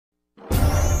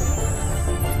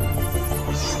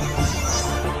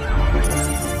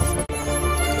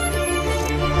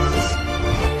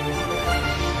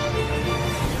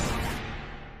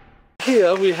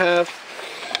here we have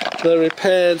the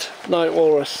repaired Night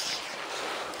Walrus.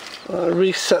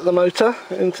 Reset the motor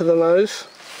into the nose.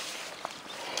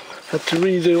 Had to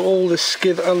redo all this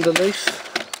skid underneath.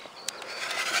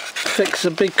 Fix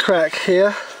a big crack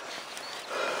here.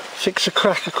 Fix a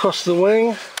crack across the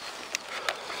wing.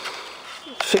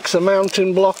 Fix a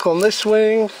mounting block on this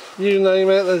wing. You name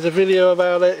it, there's a video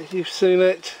about it, you've seen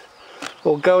it.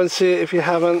 Or go and see it if you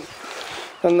haven't.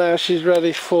 And now she's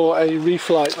ready for a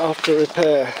reflight after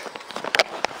repair.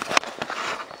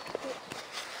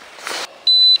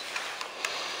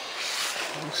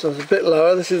 So it's a bit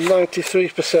lower, this is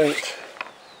 93%.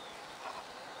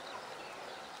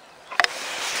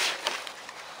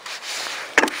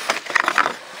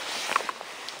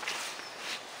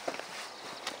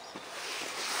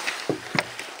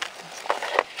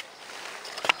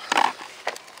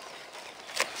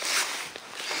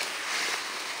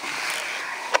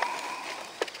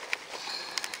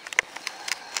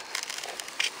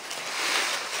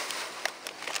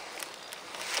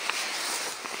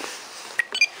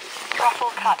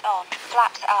 Throttle cut on,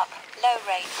 flaps up, low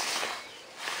rates,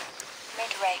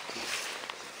 mid rates.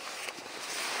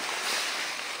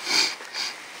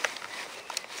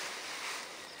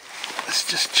 Let's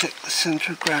just check the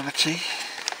centre of gravity.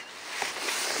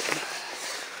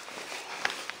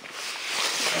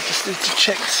 I just need to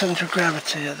check the centre of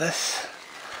gravity of this.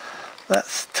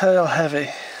 That's tail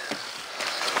heavy.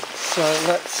 So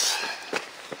let's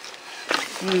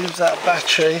move that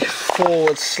battery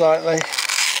forward slightly.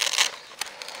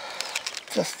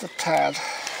 Just a tad,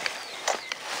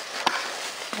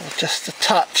 or just a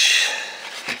touch,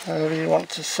 however you want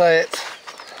to say it.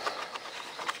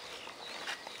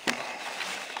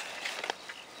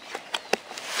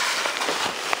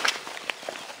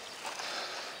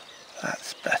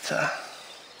 That's better.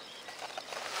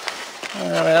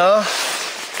 There we are.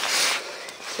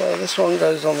 So this one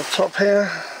goes on the top here.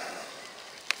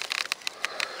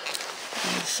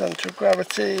 And the centre of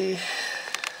gravity.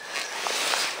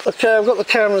 Okay, I've got the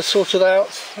camera sorted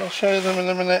out. I'll show you them in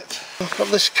a minute. I've got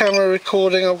this camera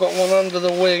recording, I've got one under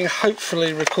the wing,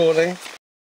 hopefully recording.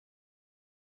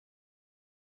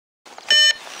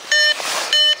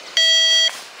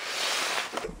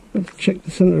 Let's check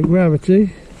the centre of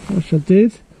gravity, which I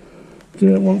did.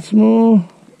 Do it once more.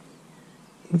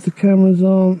 With the cameras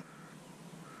on.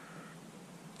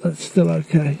 That's still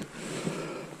okay.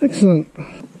 Excellent.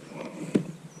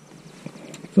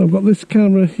 So I've got this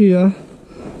camera here,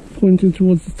 pointing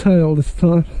towards the tail this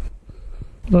time.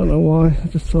 Don't know why, I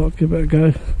just thought I'd give it a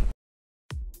go.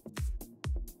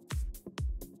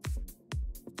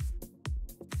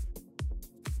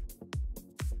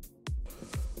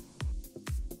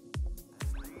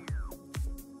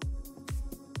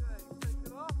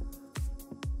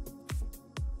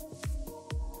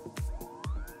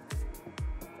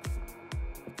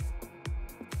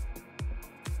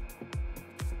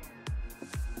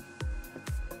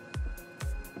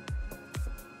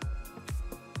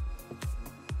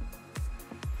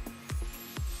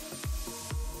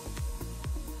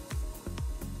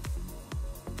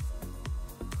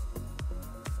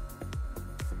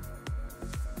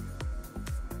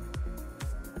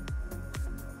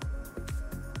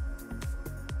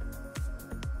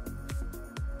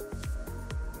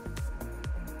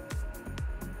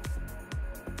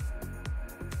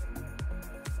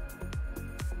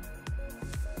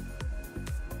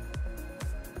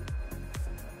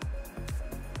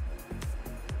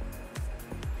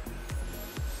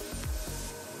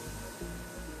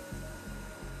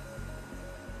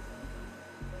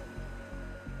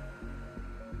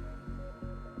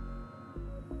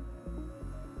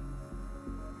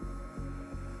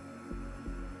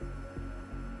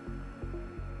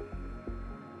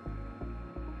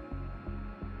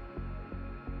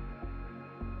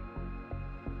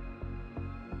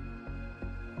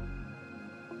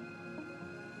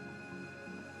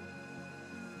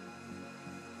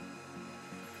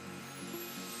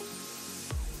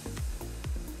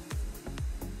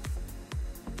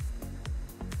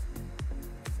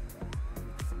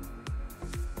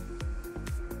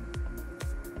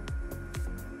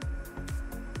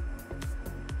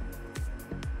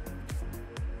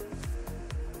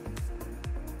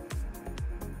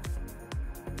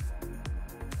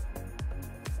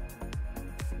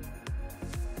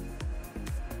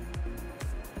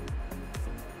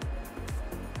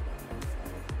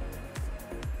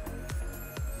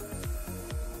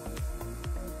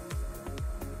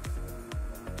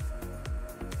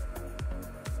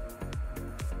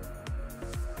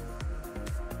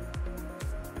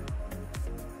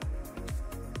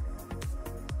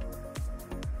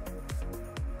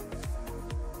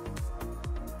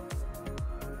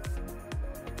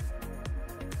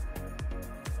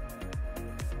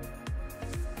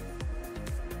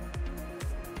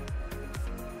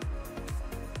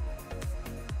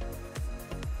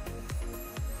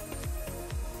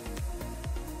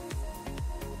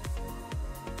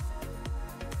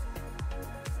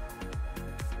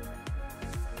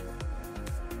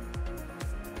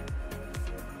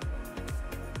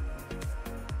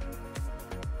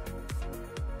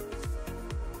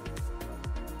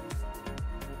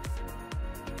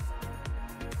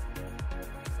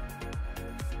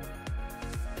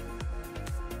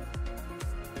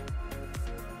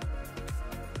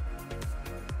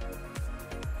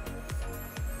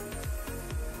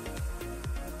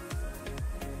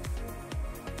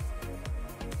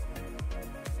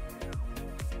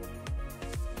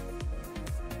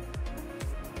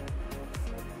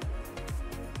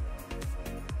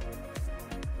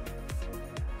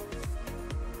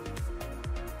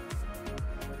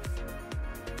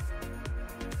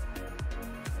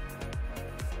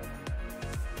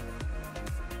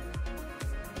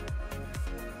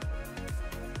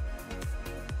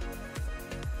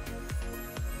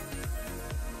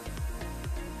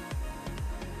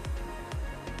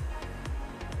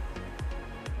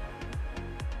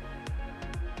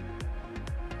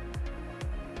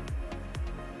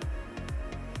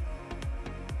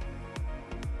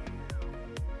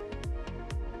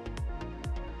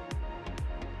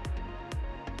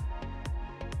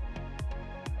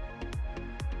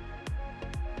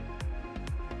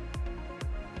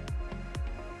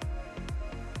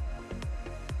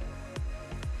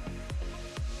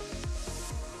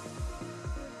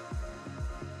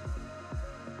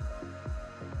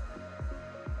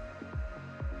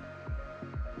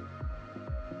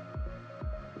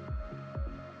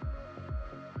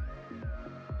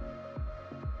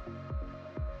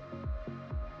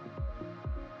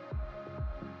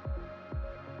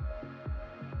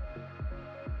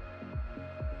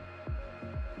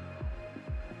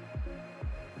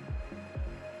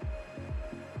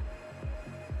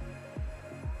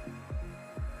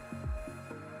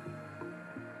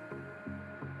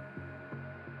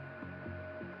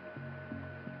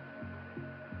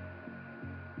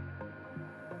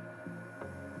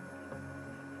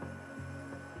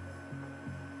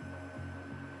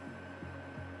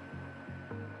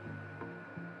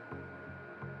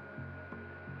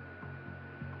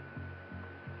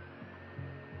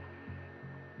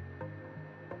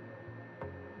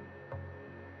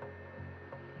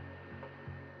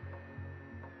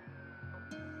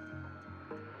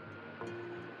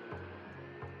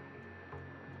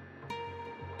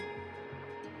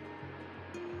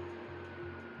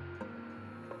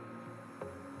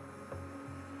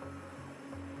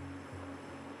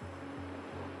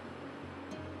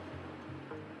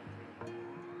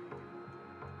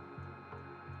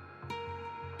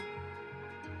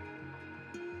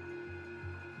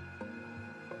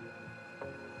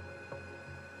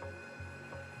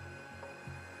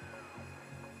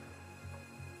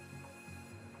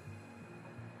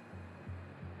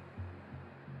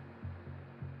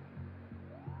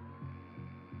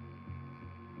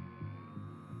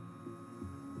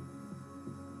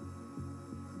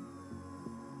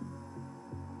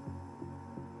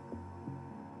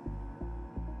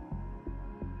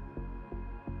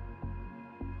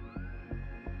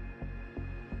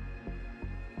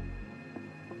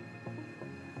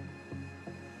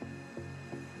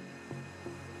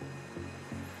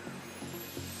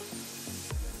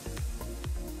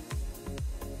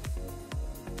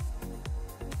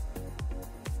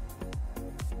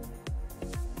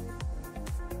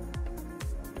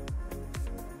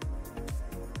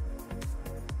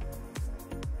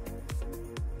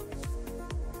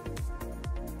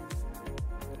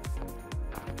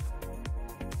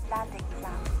 landing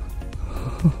flaps.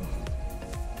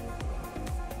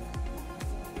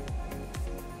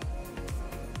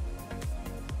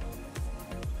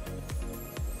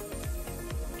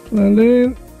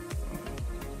 Landing.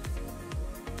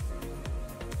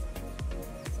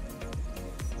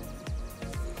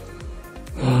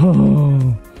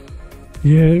 Oh,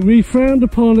 yeah, we frowned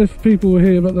upon if people were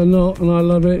here, but they're not, and I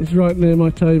love it. It's right near my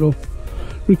table.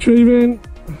 Retrieving.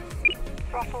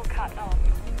 Throttle cut off.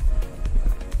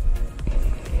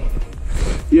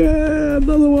 Yeah,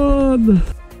 another one.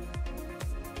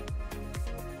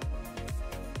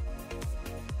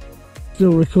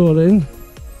 Still recording.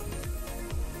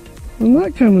 And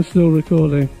that camera's still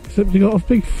recording, except you got a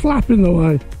big flap in the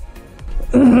way.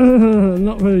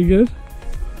 Not very good.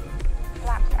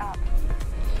 Flaps up.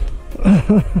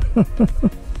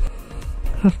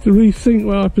 Have to rethink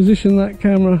where I position that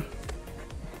camera.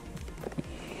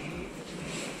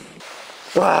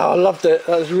 Wow, I loved it.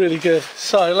 That was really good.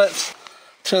 So let's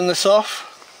turn this off.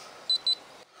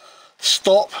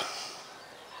 Stop.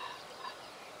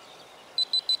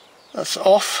 That's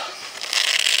off.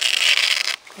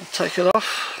 I'll take it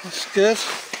off. That's good.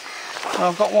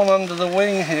 I've got one under the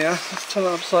wing here. Let's turn it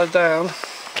upside down.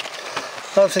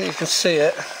 I don't think you can see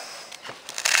it.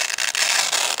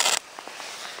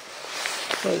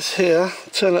 So it's here.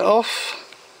 Turn it off.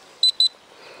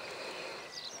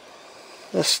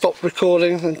 Let's stop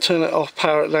recording and turn it off,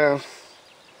 power it down.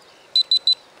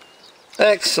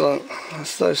 Excellent.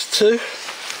 That's those two.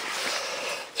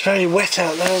 It's very wet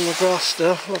out there on the grass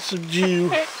still. Lots of dew.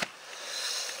 Let's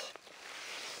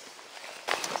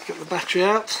get the battery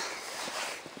out.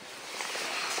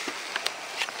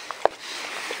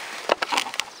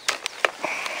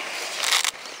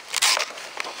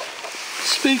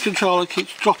 Speed controller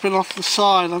keeps dropping off the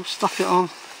side. I've stuck it on.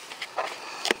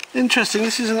 Interesting,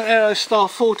 this is an Aerostar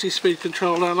 40 speed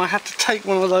controller, and I had to take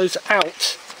one of those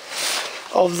out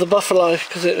of the Buffalo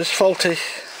because it was faulty.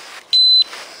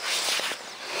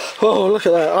 Oh, look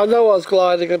at that. I know I was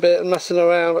gliding a bit and messing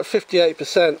around, but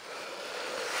 58%.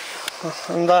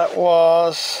 And that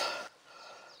was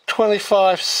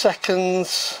 25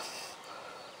 seconds,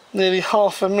 nearly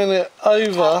half a minute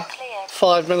over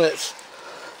 5 minutes.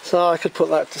 So I could put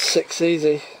that to 6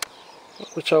 easy,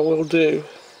 which I will do.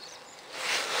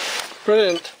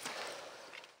 Brilliant.